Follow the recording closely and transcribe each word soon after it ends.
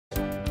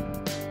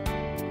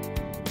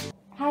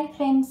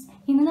Friends,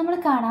 ഇന്ന് നമ്മൾ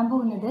കാണാൻ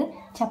പോകുന്നത്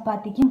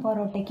ചപ്പാത്തിക്കും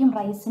പൊറോട്ടയ്ക്കും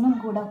റൈസിനും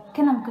കൂടെ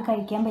ഒക്കെ നമുക്ക്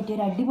കഴിക്കാൻ പറ്റിയ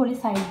ഒരു അടിപൊളി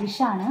സൈഡ്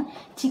ഡിഷാണ്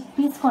ചിക്ക്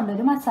പീസ്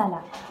കൊണ്ടൊരു മസാല.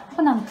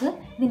 അപ്പോൾ നമുക്ക്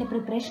ഇതിൻ്റെ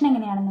പ്രിപ്പറേഷൻ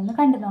എങ്ങനെയാണെന്നൊന്ന്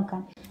കണ്ടു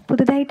നോക്കാം.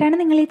 പുതുതായിട്ടാണ്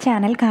നിങ്ങൾ ഈ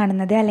ചാനൽ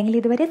കാണുന്നത് അല്ലെങ്കിൽ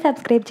ഇതുവരെ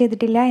സബ്സ്ക്രൈബ്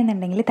ചെയ്തിട്ടില്ല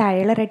എന്നുണ്ടെങ്കിൽ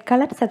താഴെയുള്ള റെഡ്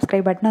കളർ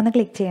സബ്സ്ക്രൈബ് ബട്ടൺ ഒന്ന്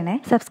ക്ലിക്ക് ചെയ്യണേ.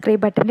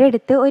 സബ്സ്ക്രൈബ് ബട്ടൻ്റെ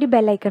അടുത്ത് ഒരു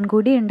ബെല്ലൈക്കൺ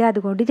കൂടി ഉണ്ട്,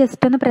 അതുകൊണ്ട്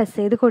ജസ്റ്റ് ഒന്ന് പ്രസ്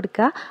ചെയ്ത്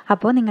കൊടുക്കുക.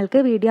 അപ്പോൾ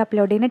നിങ്ങൾക്ക് വീഡിയോ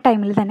അപ്ലോഡ് ചെയ്യുന്ന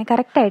ടൈമിൽ തന്നെ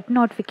കറക്റ്റായിട്ട്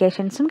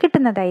നോട്ടിഫിക്കേഷൻസും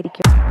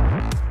കിട്ടുന്നതായിരിക്കും.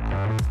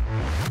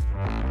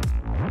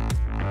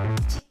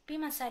 ചിപ്പി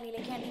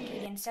മസാലയിലേക്ക് വേണ്ട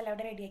ഇൻഗ്രീഡിയൻസ് എല്ലാം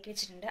ഇവിടെ റെഡിയാക്കി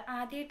വെച്ചിട്ടുണ്ട്.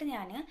 ആദ്യമായിട്ട്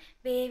ഞാൻ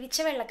വേവിച്ച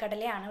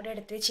വെള്ളക്കടലയാണ് ഇവിടെ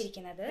എടുത്ത്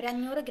വെച്ചിരിക്കുന്നത്. ഒരു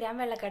 500 ഗ്രാം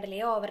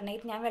വെള്ളക്കടലയെ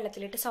ഓവർനൈറ്റ് ഞാൻ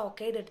വെള്ളത്തിലിട്ട്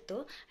സോക്ക് ചെയ്തെടുത്തു.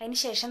 അതിന്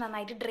ശേഷം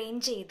നന്നായിട്ട് ഡ്രെയിൻ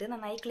ചെയ്ത്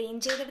നന്നായി ക്ലീൻ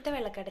ചെയ്തെടുത്ത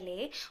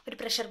വെള്ളക്കടലയെ ഒരു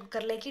പ്രഷർ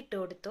കുക്കറിലേക്ക് ഇട്ട്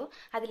കൊടുത്തു.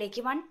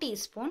 അതിലേക്ക് 1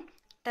 ടീസ്പൂൺ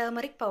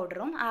ടേമറിക്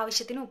പൗഡറും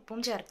ആവശ്യത്തിന് ഉപ്പും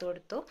ചേർത്ത്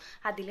കൊടുത്തു.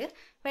 അതിൽ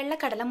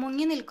വെള്ളക്കടല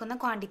മുങ്ങി നിൽക്കുന്ന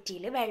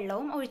ക്വാണ്ടിറ്റിയിൽ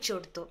വെള്ളവും ഒഴിച്ചു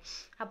കൊടുത്തു.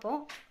 അപ്പോൾ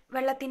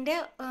വെള്ളത്തിൻ്റെ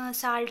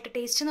സാൾട്ട്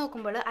ടേസ്റ്റ്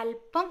നോക്കുമ്പോൾ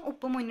അല്പം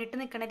ഉപ്പ് മുന്നിട്ട്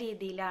നിൽക്കുന്ന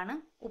രീതിയിലാണ്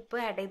ഉപ്പ്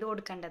ആഡ് ചെയ്ത്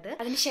കൊടുക്കേണ്ടത്.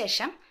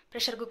 അതിനുശേഷം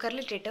പ്രഷർ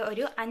കുക്കറിലിട്ടിട്ട്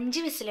ഒരു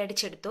 5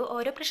 വിസിലടിച്ചെടുത്തു.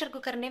 ഓരോ പ്രഷർ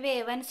കുക്കറിൻ്റെ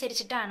വേവ്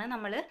അനുസരിച്ചിട്ടാണ്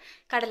നമ്മൾ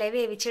കടലയെ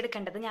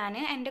വേവിച്ചെടുക്കേണ്ടത്. ഞാൻ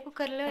എൻ്റെ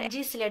കുക്കറിൽ 5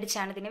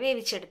 വിസിലടിച്ചാണ് ഇതിനെ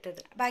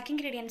വേവിച്ചെടുത്തത്. ബാക്കി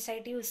ഇൻഗ്രീഡിയൻസ്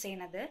ആയിട്ട് യൂസ്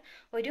ചെയ്യുന്നത്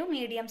ഒരു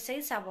മീഡിയം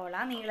സൈസ് സവോള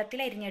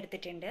നീളത്തിൽ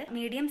അരിഞ്ഞെടുത്തിട്ടുണ്ട്,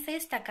 മീഡിയം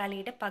സൈസ്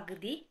തക്കാളിയുടെ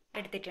പകുതി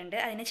എടുത്തിട്ടുണ്ട്,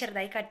 അതിനെ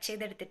ചെറുതായി കട്ട്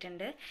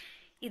ചെയ്തെടുത്തിട്ടുണ്ട്.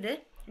 ഇത്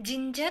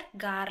ജിഞ്ചർ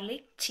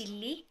ഗാർലിക്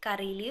ചില്ലി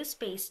കറി ലീവ്സ്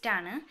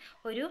പേസ്റ്റാണ്.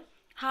 ഒരു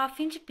 1/2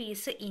 ഇഞ്ച്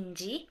പീസ്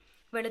ഇഞ്ചി,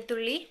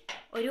 വെളുത്തുള്ളി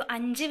ഒരു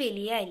 5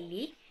 വലിയ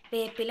അല്ലി,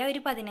 വേപ്പില ഒരു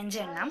 15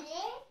 എണ്ണം,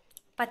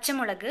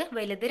 പച്ചമുളക്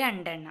വലുത്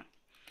 2 എണ്ണം.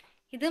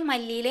 ഇത്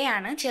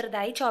മല്ലിയിലയാണ്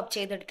ചെറുതായി ചോപ്പ്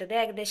ചെയ്തെടുത്തത്.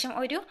 ഏകദേശം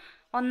ഒരു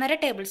 1.5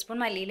 ടേബിൾ സ്പൂൺ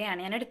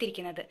മല്ലിയിലയാണ് ഞാൻ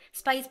എടുത്തിരിക്കുന്നത്.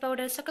 സ്പൈസ്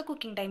പൗഡേഴ്സൊക്കെ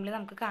കുക്കിംഗ് ടൈമിൽ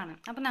നമുക്ക് കാണാം.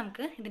 അപ്പോൾ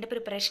നമുക്ക് ഇതിൻ്റെ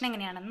പ്രിപ്പറേഷൻ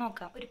എങ്ങനെയാണെന്ന്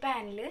നോക്കാം. ഒരു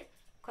പാനിൽ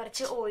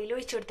കുറച്ച് ഓയിൽ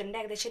ഒഴിച്ചു കൊടുത്തിട്ടുണ്ട്.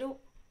 ഏകദേശം ഒരു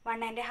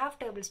 1.5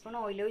 ടേബിൾ സ്പൂൺ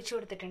ഓയിൽ ഒഴിച്ച്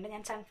കൊടുത്തിട്ടുണ്ട്.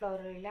 ഞാൻ സൺഫ്ലവർ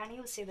ഓയിലാണ്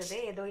യൂസ് ചെയ്തത്.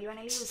 ഏത് ഓയിൽ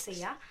വേണമെങ്കിലും യൂസ്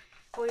ചെയ്യാം.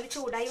 ഓയിൽ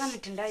ചൂടായി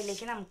വന്നിട്ടുണ്ട്.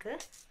 അതിലേക്ക് നമുക്ക്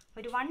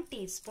ഒരു 1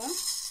 ടീസ്പൂൺ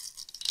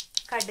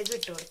കടുക്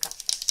ഇട്ട് കൊടുക്കാം.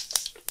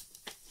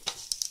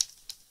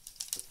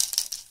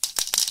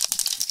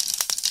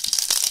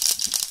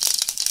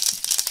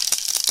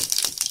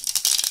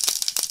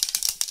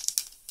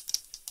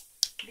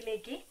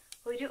 ഇതിലേക്ക്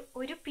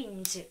ഒരു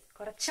പിഞ്ച്,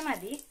 കുറച്ച്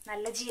മതി,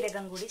 നല്ല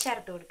ജീരകം കൂടി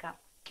ചേർത്ത് കൊടുക്കാം.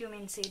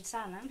 ക്യൂമിൻ സീഡ്സ്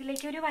ആണ്.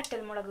 ഇതിലേക്ക് ഒരു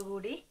വറ്റൽമുളക്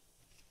കൂടി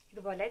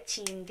ഇതുപോലെ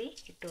ചീന്തി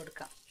ഇട്ട്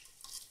കൊടുക്കാം.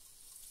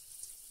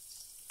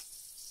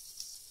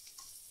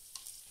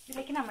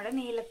 ഇതിലേക്ക് നമ്മൾ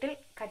നീളത്തിൽ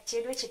കട്ട്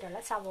ചെയ്ത് വെച്ചിട്ടുള്ള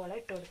സവോള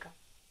ഇട്ട് കൊടുക്കാം.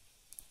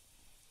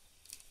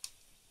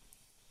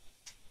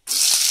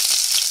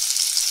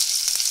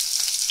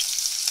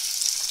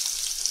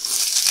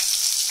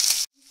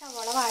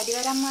 സവോള വാടി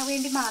വരാൻ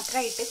വേണ്ടി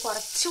മാത്രമായിട്ട്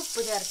കുറച്ച്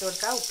ഉപ്പ് ചേർത്ത്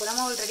കൊടുക്കുക. ഉപ്പ്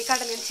നമ്മൾ ഓൾറെഡി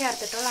കടലിൽ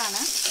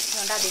ചേർത്തിട്ടുള്ളതാണ്,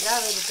 അതുകൊണ്ട് അധികം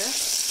ആവരുത്.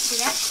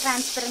 പിന്നെ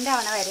ട്രാൻസ്പെറൻ്റ്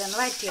ആവണ വരെ ഒന്ന്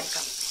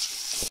വഴറ്റിയെടുക്കാം.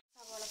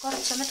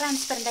 കുറച്ചൊന്ന്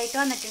ട്രാൻസ്പെറൻ്റ് ആയിട്ട്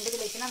വന്നിട്ടുണ്ട്.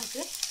 ഇതിലേക്ക്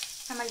നമുക്ക്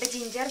നമ്മളുടെ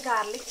ജിഞ്ചർ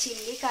ഗാർലിക്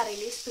ചില്ലി കറി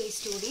ലീവ്സ്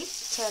പേസ്റ്റ് കൂടി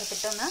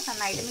ചേർത്തിട്ടൊന്ന്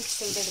നന്നായിട്ട് മിക്സ്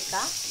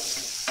ചെയ്തെടുക്കാം.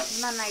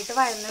 നന്നായിട്ട്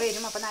വഴന്ന്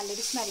വരും, അപ്പോൾ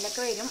നല്ലൊരു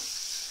സ്മെല്ലൊക്കെ വരും.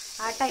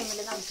 ആ ടൈമിൽ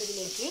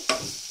നമുക്കിതിലേക്ക്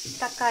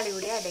തക്കാളി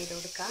കൂടി ആഡ് ചെയ്ത്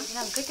കൊടുക്കാം.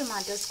 നമുക്ക്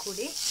ടൊമാറ്റോസ്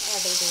കൂടി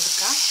ആഡ് ചെയ്ത്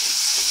കൊടുക്കാം.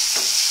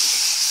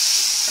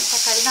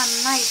 തക്കാളി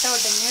നന്നായിട്ട്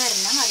ഉടഞ്ഞ്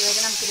വരണം, അതുവരെ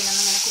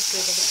നമുക്കിതിനൊന്ന് ഇങ്ങനെ കുക്ക്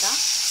ചെയ്തെടുക്കാം.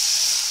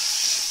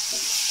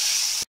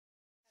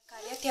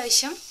 തക്കാളി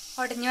അത്യാവശ്യം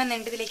ഉടഞ്ഞ്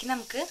വന്നിട്ടുണ്ട്. ഇതിലേക്ക്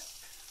നമുക്ക്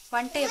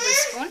 1 table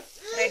spoon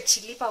red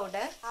chilli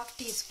powder, 1/2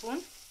 teaspoon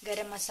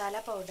garam masala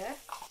powder,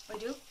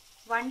 ഒരു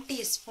 1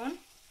 ടീസ്പൂൺ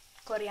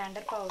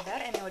കൊറിയാണ്ടർ പൗഡർ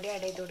എന്നിവ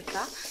ആഡ് ചെയ്ത്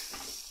കൊടുക്കുക.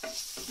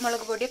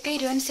 മുളക് പൊടിയൊക്കെ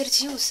എരിവനുസരിച്ച്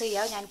യൂസ്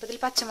ചെയ്യുക. ഞാനിപ്പോൾ ഇതിൽ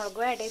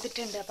പച്ചമുളകും ആഡ്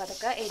ചെയ്തിട്ടുണ്ട്, അപ്പോൾ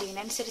അതൊക്കെ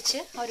എരിവിനനുസരിച്ച്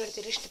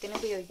ഓരോരുത്തരുടെ ഇഷ്ടത്തിന്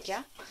ഉപയോഗിക്കുക.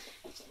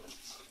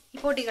 ഈ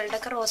പൊടികളുടെ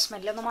ഒക്കെ റോസ്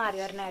സ്മെല്ലൊന്ന് മാറി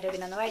വരണവരെ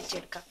ഇതിനൊന്ന്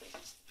വഴറ്റിയെടുക്കാം.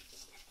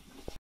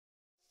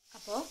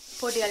 അപ്പോൾ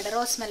പൊടികളുടെ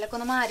റോസ് സ്മെല്ലൊക്കെ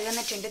ഒന്ന് മാറി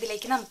വന്നിട്ടുണ്ട്.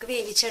 ഇതിലേക്ക് നമുക്ക്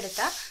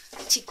വേവിച്ചെടുത്ത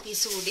ചിക്ക്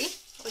പീസ് കൂടി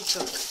ഒഴിച്ചു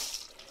കൊടുക്കാം.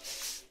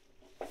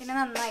 പിന്നെ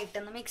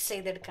നന്നായിട്ടൊന്ന് മിക്സ്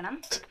ചെയ്തെടുക്കണം.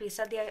 ചിക്ക്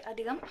പീസ്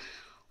അധികം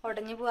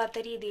ഉടഞ്ഞു പോകാത്ത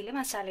രീതിയിൽ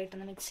മസാല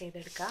ഇട്ടൊന്ന് മിക്സ്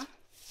ചെയ്തെടുക്കാം.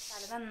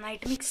 മസാല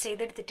നന്നായിട്ട് മിക്സ്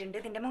ചെയ്തെടുത്തിട്ടുണ്ട്.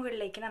 ഇതിൻ്റെ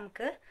മുകളിലേക്ക്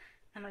നമുക്ക്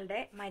നമ്മളുടെ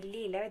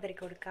മല്ലിയില വിതറി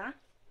കൊടുക്കാം.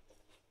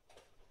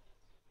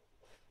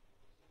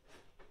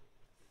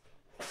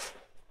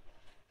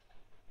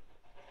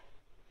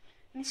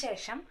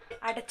 അതിനുശേഷം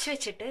അടച്ചു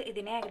വെച്ചിട്ട്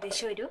ഇതിനെ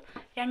ഏകദേശം ഒരു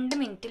 2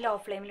 മിനിറ്റ് ലോ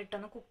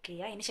ഫ്ലെയിമിലിട്ടൊന്ന് കുക്ക്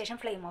ചെയ്യുക. അതിനുശേഷം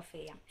ഫ്ലെയിം ഓഫ്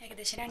ചെയ്യാം.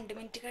 ഏകദേശം 2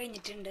 മിനിറ്റ്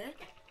കഴിഞ്ഞിട്ടുണ്ട്.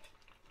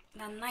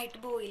 നന്നായിട്ട്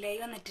ബോയിലായി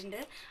വന്നിട്ടുണ്ട്.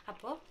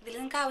 അപ്പോൾ ഇതിൽ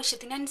നിങ്ങൾക്ക്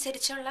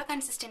ആവശ്യത്തിനനുസരിച്ചുള്ള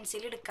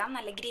കൺസിസ്റ്റൻസിയിൽ എടുക്കാം.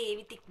 നല്ല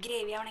തിക്ക്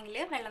ഗ്രേവി ആണെങ്കിൽ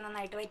വെള്ളം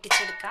നന്നായിട്ട്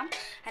വറ്റിച്ചെടുക്കാം.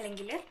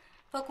 അല്ലെങ്കിൽ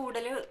ഇപ്പോൾ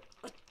കൂടുതൽ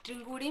ഒത്തിരി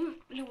കൂടിയും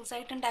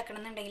ലൂസായിട്ട്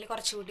ഉണ്ടാക്കണമെന്നുണ്ടെങ്കിൽ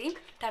കുറച്ചുകൂടി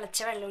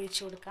തിളച്ച വെള്ളം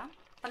ഒഴിച്ചു കൊടുക്കാം.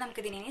 അപ്പോൾ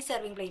നമുക്കിതിനെ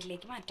സെർവിങ്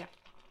പ്ലേറ്റിലേക്ക് മാറ്റാം.